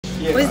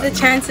What's the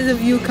chances of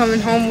you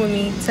coming home with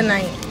me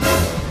tonight?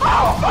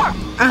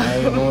 I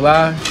ain't gonna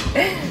lie.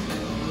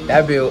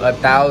 That be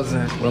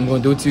 1,000. What I'm gonna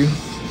do to you?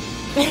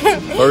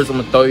 First, I'm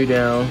gonna throw you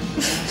down.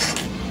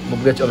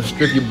 I'm gonna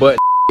strip your butt.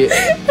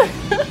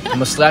 I'm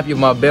gonna slap you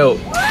with my belt.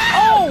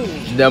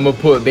 Then I'm gonna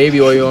put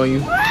baby oil on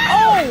you.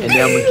 And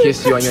then I'm gonna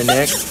kiss you on your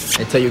neck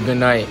and tell you good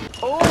night.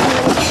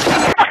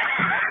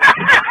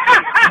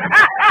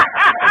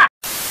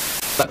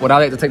 Would I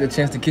like to take the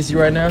chance to kiss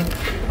you right now?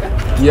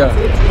 Yeah.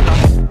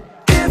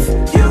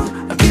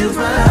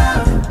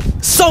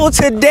 So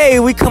today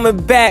we coming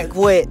back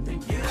with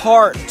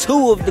part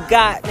 2 of the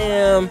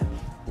goddamn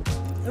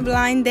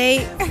Blind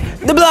date.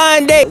 the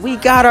blind date. We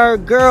got our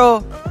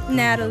girl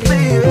Natalie.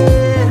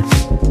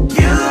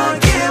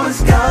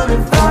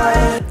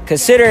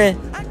 Considering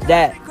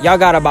that y'all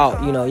got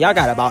about, y'all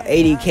got about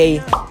 80K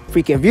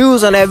freaking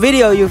views on that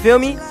video, you feel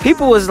me?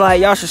 People was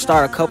like, y'all should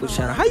start a couple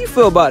channel. How you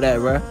feel about that,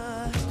 bro?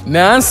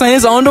 Man, I'm saying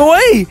it's on the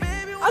way.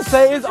 I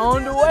say it's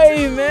on the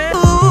way, man.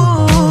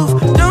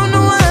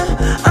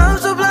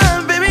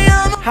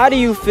 How do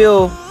you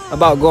feel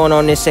about going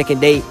on this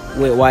second date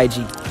with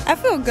YG? I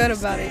feel good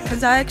about it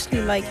because I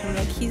actually like him.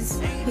 Like he's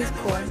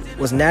cool.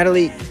 Was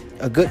Natalie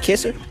a good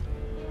kisser?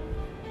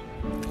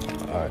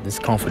 This is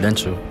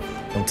confidential.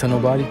 Don't tell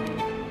nobody.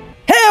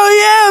 Hell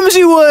yeah,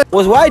 she was.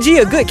 Was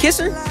YG a good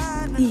kisser?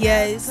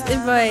 Yes,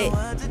 but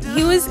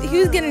he was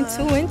getting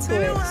too into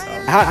it.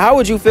 So. How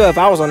would you feel if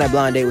I was on that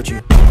blind date with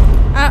you?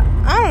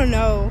 I don't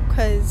know,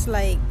 cause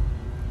like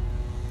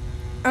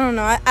I don't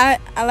know. I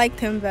liked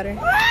him better.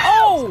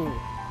 Oh.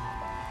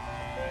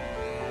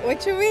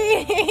 What you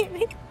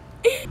mean?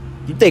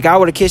 You think I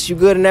would have kissed you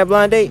good in that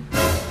blind date?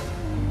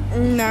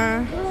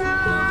 Nah.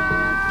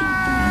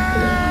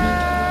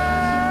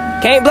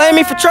 Can't blame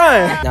me for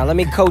trying. Now let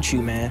me coach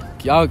you, man.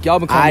 Y'all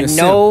been calling me a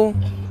simp.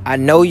 I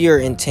know your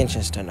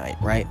intentions tonight,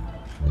 right?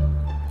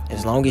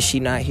 As long as she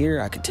not here,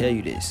 I could tell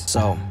you this.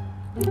 So,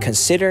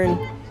 considering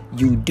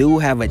you do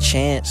have a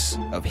chance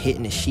of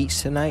hitting the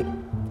sheets tonight,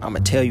 I'm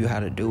gonna tell you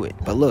how to do it.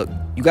 But look,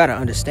 you gotta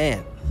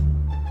understand,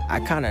 I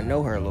kind of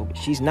know her a little bit.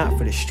 She's not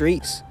for the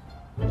streets,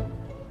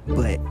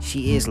 but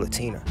she is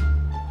Latina,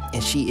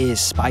 and she is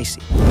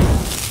spicy.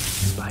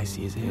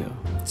 Spicy as hell.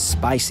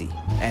 Spicy,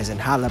 as in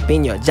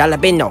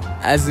jalapeno.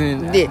 As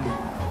in...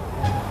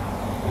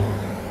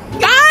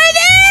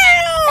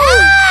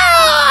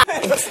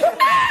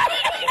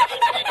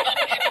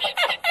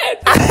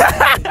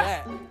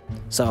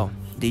 So,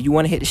 do you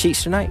want to hit the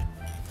sheets tonight?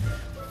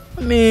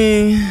 I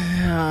mean...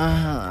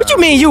 What you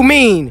mean you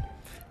mean?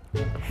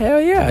 Hell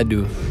yeah, I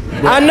do.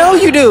 I know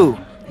you do.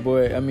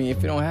 Boy, I mean,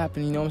 if it don't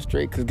happen, I'm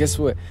straight. Because guess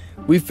what?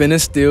 We finna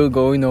still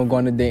go, go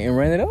on a date and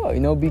run it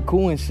up. Be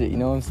cool and shit, you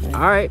know what I'm saying?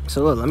 All right,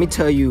 so look, let me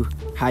tell you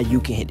how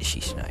you can hit the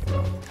sheets tonight,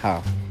 bro.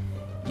 How?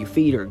 You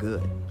feed her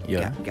good.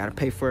 Yeah. You gotta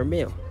pay for a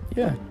meal.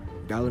 Yeah.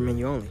 $1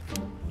 menu only.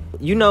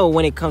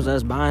 When it comes to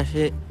us buying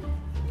shit,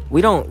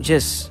 we don't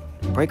just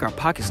break our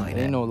pockets like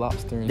that. Ain't no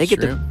lobster and they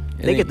shrimp.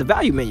 They get the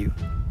value menu.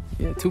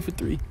 Yeah, 2 for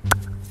 $3.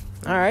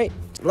 All right,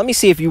 let me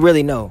see if you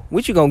really know.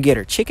 What you gonna get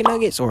her, chicken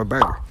nuggets or a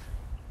burger?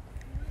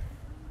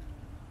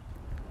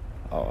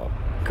 Oh,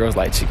 girls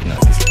like chicken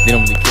nuggets. They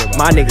don't really care about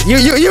my niggas.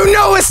 You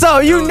know it's so.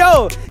 You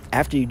know.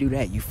 After you do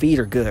that, you feed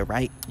her good,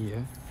 right?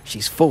 Yeah.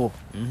 She's full.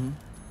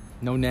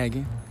 No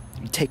nagging.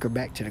 You take her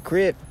back to the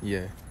crib.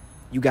 Yeah.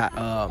 You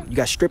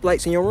got strip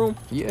lights in your room?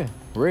 Yeah,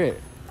 red.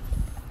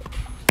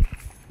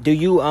 Do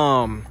you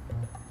got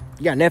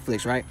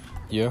Netflix, right?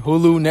 Yeah,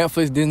 Hulu,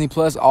 Netflix, Disney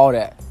Plus, all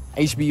that.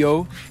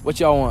 HBO. What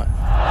y'all want?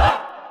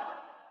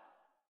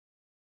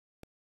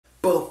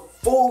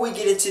 Before we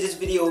get into this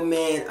video,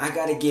 man, I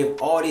gotta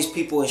give all these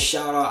people a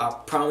shout out. I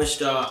promised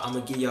y'all I'm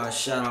gonna give y'all a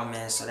shout out,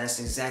 man. So that's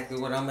exactly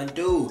what I'm gonna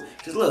do.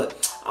 Cause look,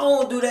 I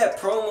don't do that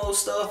promo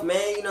stuff,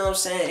 man. You know what I'm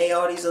saying? Hey,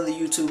 all these other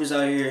YouTubers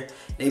out here,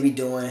 they be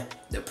doing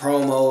the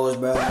promos,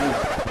 bro.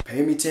 Hey,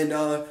 pay me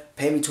 $10,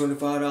 pay me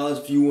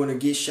 $25 if you wanna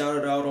get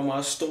shouted out on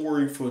my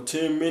story for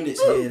 10 minutes.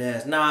 Head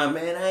ass. Nah,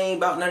 man, I ain't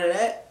about none of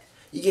that.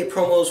 You get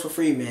promos for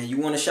free, man. You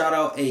want a shout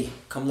out? Hey,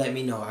 come let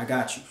me know. I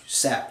got you.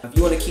 Sap. If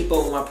you want to keep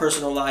up with my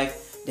personal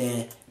life,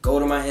 then go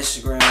to my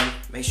Instagram.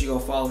 Make sure you go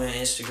follow me on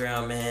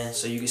Instagram, man,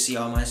 so you can see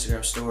all my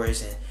Instagram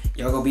stories and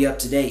y'all go be up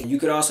to date. You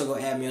could also go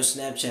add me on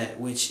Snapchat,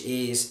 which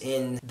is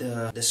in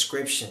the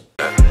description.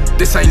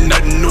 This ain't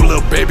nothing new,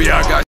 little baby.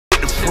 I got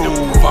shit to prove.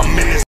 I'm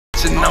in this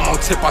and I'm on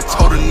tip. I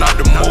told her not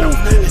to move.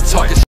 He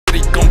talking shit,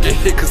 he gon' get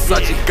hit cause I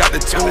just got the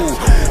tool.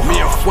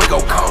 Me and Fuego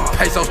count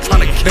pesos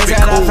trying to keep it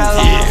cool.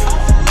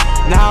 Yeah.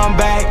 Now I'm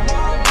back.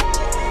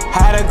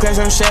 Had to clear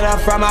some shit up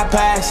from my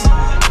past.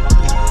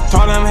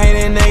 Told them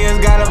hating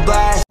niggas got a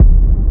blast.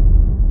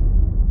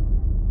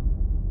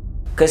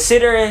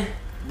 Considering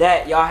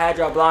that y'all had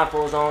your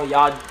blindfolds on,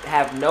 y'all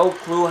have no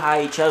clue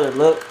how each other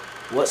look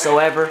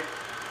whatsoever.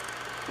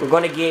 We're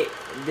gonna get,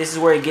 this is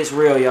where it gets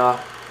real, y'all.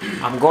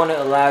 I'm gonna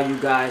allow you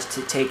guys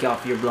to take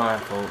off your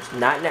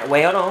blindfolds.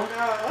 Wait, hold on.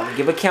 I'm gonna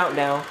give a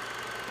countdown.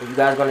 You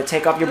guys gonna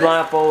take off your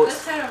blindfolds.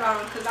 Let's turn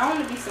around because I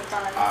want to be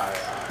surprised. All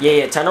right.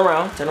 Yeah, turn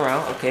around,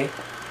 okay.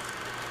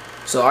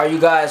 So are you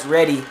guys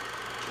ready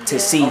to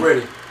see? I'm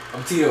ready.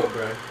 I'm teed up,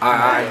 bro.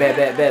 Alright,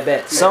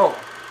 bet. So,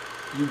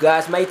 you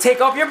guys may take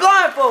off your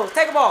blindfolds.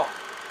 Take them off.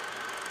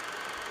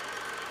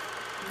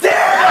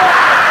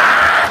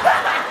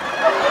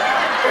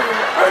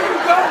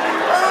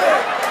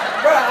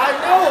 Bro, I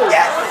know.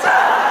 Yes, sir.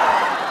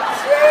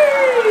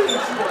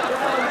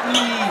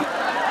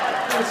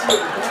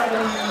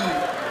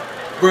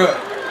 Bro.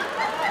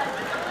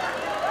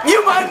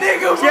 You my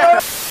nigga, bro.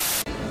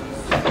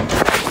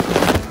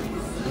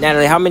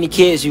 Natalie, how many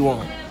kids you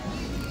want?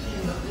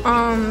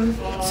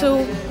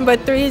 2, but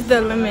 3 is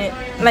the limit.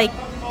 Like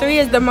 3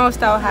 is the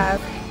most I'll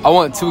have. I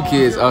want 2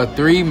 kids.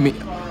 3.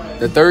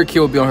 The third kid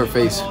will be on her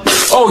face.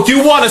 Oh,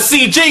 you want to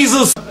see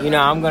Jesus? You know,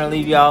 I'm gonna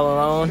leave y'all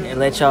alone and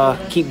let y'all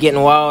keep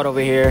getting wild over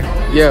here.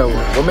 Yeah.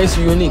 What makes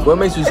you unique? What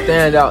makes you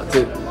stand out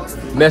to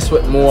mess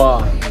with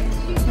more?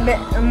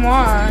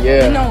 Moi.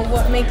 Yeah. You know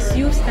what makes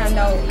you stand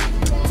out?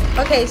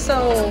 Okay,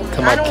 so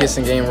Come on,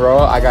 kissing game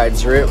raw. I got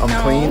drip. I'm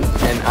clean,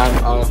 and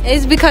I'm.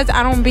 It's because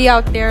I don't be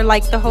out there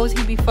like the hoes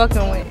he be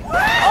fucking with.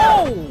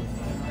 Oh!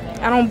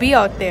 I don't be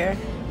out there.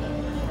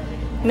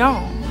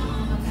 No.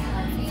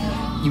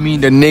 You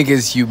mean the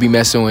niggas you be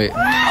messing with?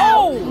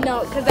 Oh!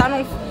 No, cause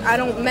I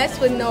don't mess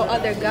with no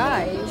other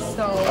guys.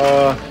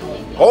 So.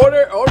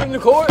 Order in the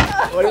court.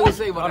 What did they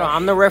say about Hold on,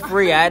 I'm the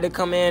referee. I had to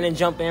come in and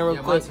jump in real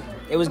quick.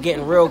 It was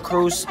getting real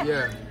cruise.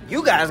 Yeah.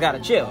 You guys gotta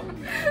chill.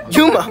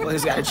 You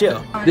motherfuckers gotta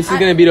chill. This is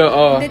gonna be the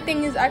The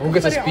thing is, I who can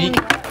gets put to it speak?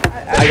 on-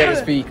 I get to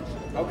speak.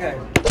 Okay.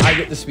 I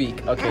get to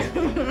speak.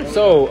 Okay.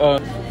 So,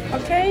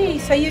 Okay,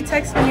 so you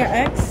texting your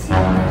ex?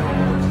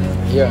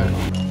 yeah.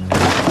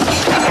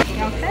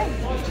 Okay.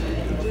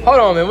 Hold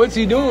on, man. What's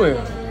he doing?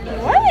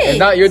 What? It's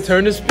not your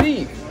turn to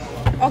speak.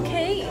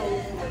 Okay.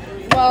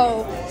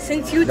 Well,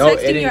 since you No, it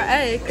texting ain't. your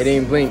ex, It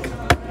ain't blink.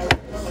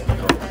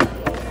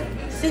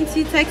 since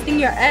you texting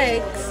your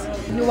ex,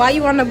 why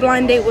you on a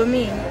blind date with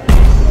me?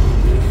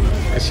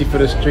 And she for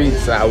the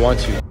streets. I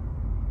want you.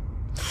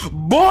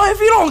 Boy, if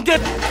you don't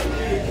get...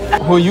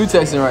 Who you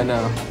texting right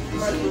now?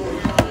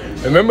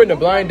 Remember in the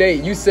blind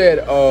date, you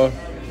said,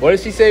 what did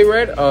she say,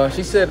 Red?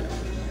 She said,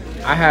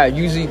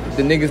 usually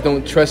the niggas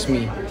don't trust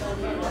me.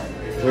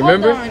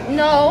 Remember? Hold on.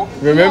 No.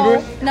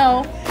 Remember?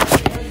 No.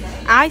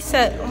 I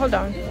said, hold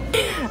on.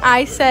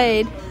 I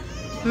said,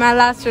 my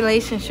last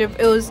relationship,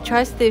 it was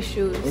trust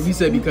issues. And you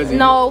said because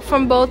No,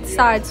 from both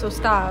sides, so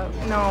stop.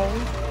 No,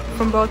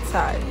 from both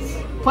sides.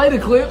 Play the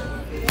clip.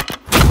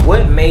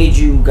 What made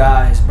you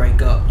guys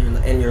break up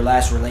in your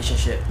last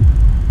relationship?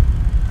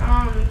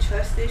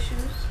 Trust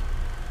issues?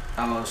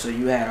 Oh, so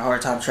you had a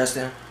hard time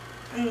trusting him?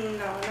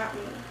 No, not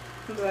me.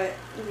 But,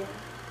 yeah.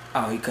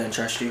 Oh, he couldn't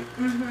trust you?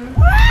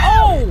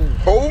 Oh!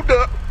 Hold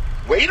up.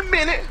 Wait a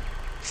minute.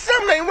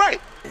 Something ain't right.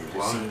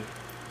 See,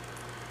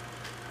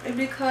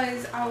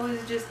 Because I was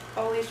just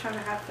always trying to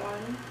have fun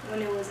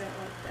when it wasn't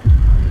like that.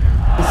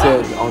 He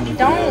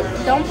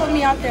said, Don't put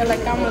me out there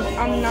like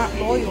I'm not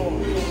loyal.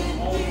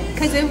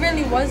 Cause it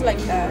really was like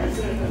that.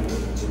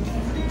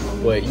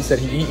 But you said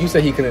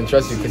he couldn't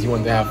trust you because you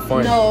wanted to have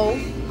fun. No.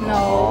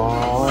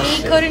 Oh,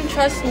 He couldn't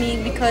trust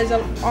me because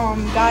of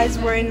guys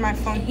were in my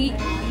phone. He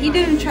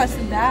didn't trust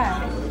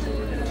that.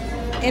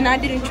 And I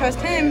didn't trust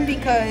him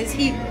because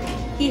he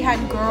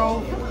had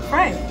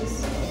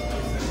girlfriends.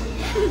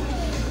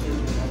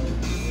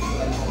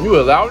 You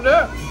allowed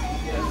that?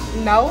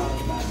 No.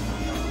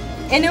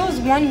 And it was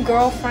one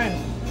girlfriend.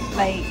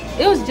 Like,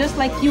 it was just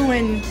like you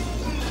and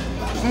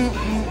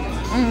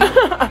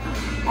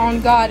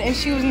on God. And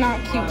she was not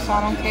cute, so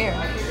I don't care.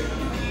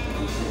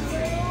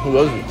 Who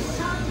was it?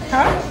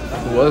 Huh?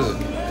 Who was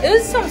it? It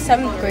was some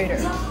 7th grader.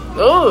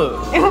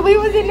 Ugh. And we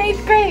was in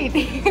 8th grade.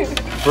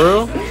 For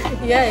real?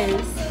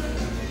 Yes.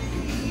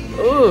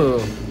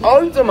 Ugh.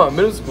 Oh, you talking about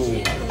middle school?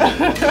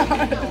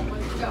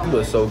 You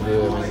look so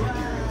good, man.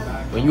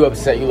 When you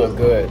upset, you look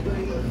good.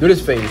 Do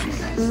this face.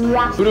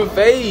 Do the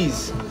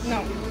face.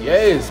 No.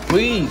 Yes,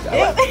 please.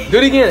 Do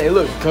it again. It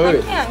looks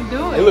good. I can't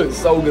do it. It looks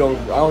so good.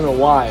 I don't know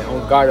why.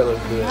 On guard, it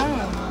looks good. I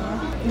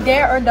don't know.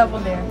 Dare or double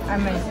dare? I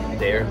meant.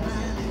 There.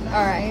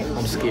 Alright.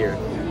 I'm scared.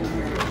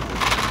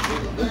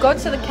 Go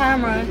to the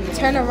camera,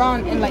 turn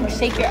around, and like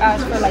shake your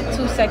ass for like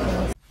 2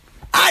 seconds.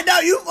 I know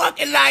you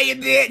fucking lying,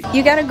 bitch.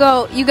 You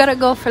gotta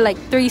go for like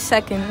 3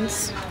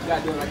 seconds. you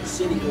gotta do it like a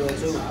city girl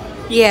too.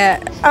 Yeah.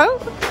 Oh.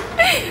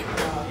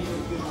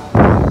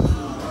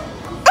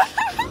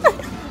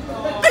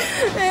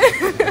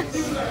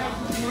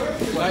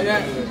 You like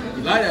that?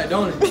 You like that,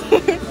 don't it?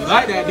 You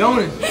like that, don't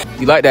it?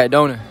 You like that,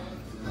 don't it?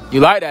 You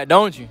like that,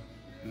 don't you?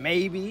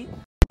 Maybe.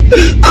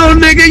 Oh,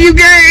 nigga, you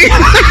gay.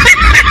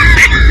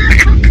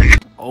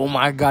 Oh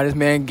my God, this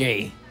man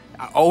gay.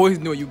 I always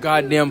knew it, you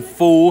goddamn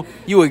fool.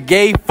 You a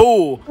gay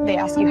fool. They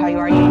ask you how you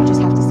are, you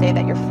just have to say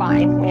that you're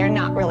fine when you're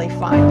not really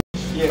fine.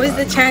 What's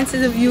the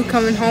chances of you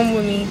coming home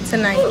with me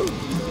tonight?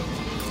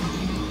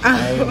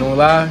 I ain't gonna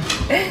lie.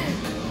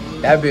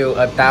 That bill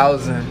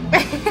 1,000.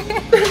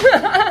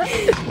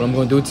 What I'm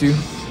gonna do to you?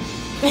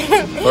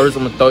 First,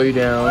 I'm gonna throw you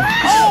down.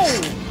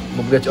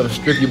 I'm gonna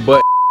strip your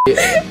butt.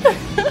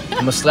 I'm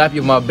gonna slap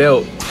you with my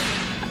belt.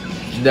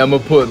 Then I'm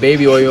gonna put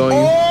baby oil on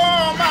you.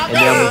 and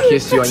then I'm gonna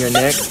kiss you on your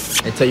neck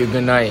and tell you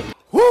good night.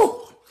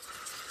 Woo!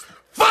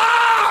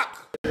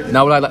 Fuck!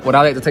 Now would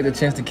I like to take the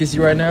chance to kiss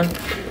you right now?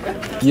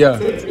 Yeah.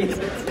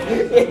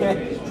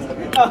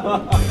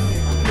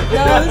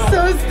 That was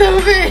so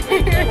stupid.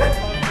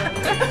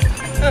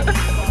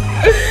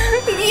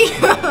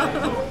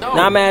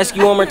 Now I'm gonna ask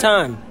you one more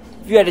time.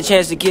 If you had a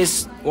chance to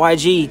kiss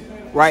YG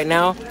right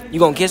now, you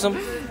gonna kiss him?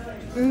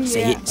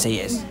 Say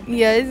yes.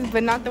 Yes,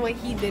 but not the way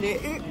he did it.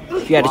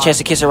 If you had a chance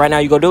to kiss her right now,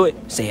 you gonna do it?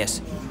 Say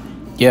yes.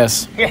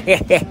 Yes. Go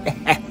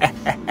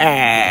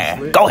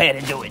ahead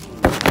and do it.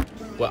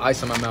 With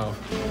ice in my mouth.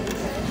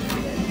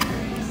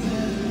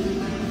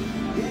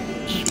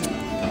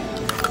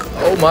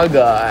 Oh my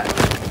God.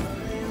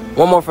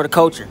 One more for the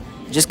culture.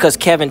 Just cause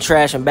Kevin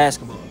trash in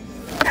basketball.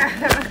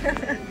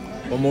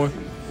 One more.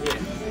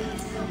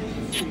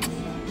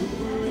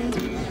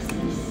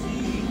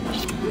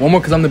 One more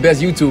because I'm the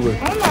best YouTuber.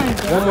 Oh my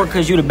God. One more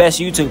cause you the best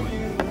YouTuber.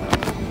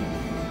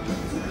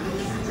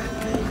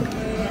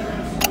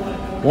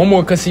 One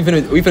more because we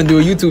finna do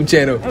a YouTube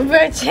channel.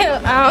 Bro, chill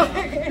out.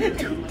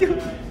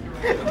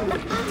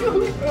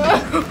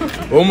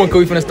 One more because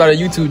we finna start a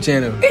YouTube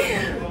channel.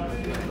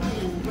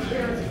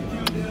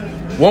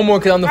 One more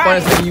because I'm the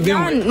finest nigga you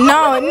been with.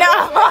 No.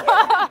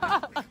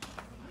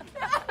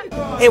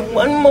 And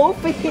one more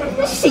for hitting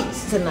the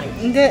sheets tonight.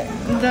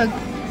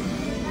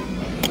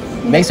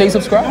 Make sure you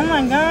subscribe. Oh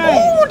my God.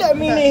 Oh, that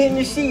mean they hitting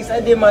the sheets.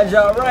 I did my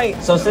job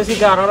right. So since he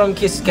got all them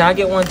kisses, can I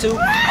get one too?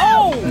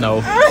 Oh!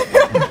 No.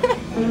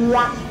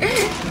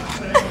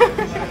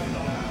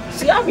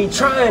 See, I be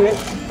trying it.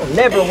 It'll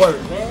never work,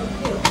 man.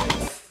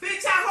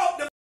 Bitch, I hope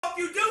the fuck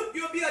you do.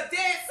 You'll be a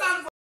dead son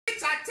of a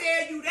bitch, I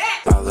tell you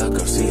that. I look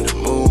up, see the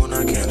moon.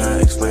 I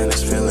cannot explain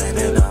this feeling.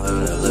 And I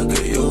love to look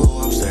at you.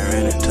 I'm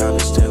staring and time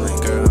is stealing.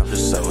 Girl, I'm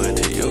just so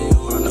into you.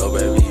 I know,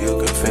 baby, you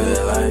can feel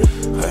it like,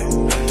 hey.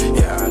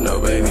 Yeah, I know,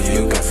 baby,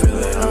 you can feel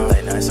it on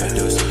late nights. I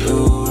do some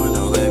you. I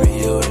know, baby,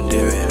 you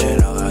endearing.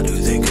 And all I do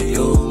think of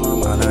you. My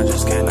mind, I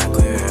just cannot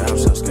clear it. I'm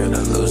so scared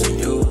of losing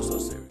you. So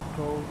serious.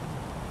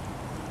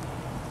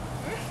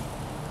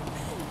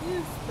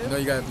 You know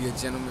you gotta be a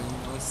gentleman, you know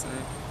what I'm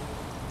saying?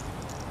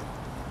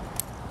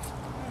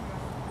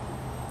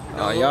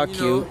 Oh, y'all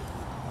cute.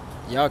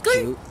 Y'all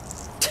cute.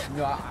 You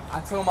know,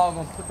 I told him I was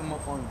gonna put them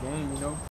up on game, you know?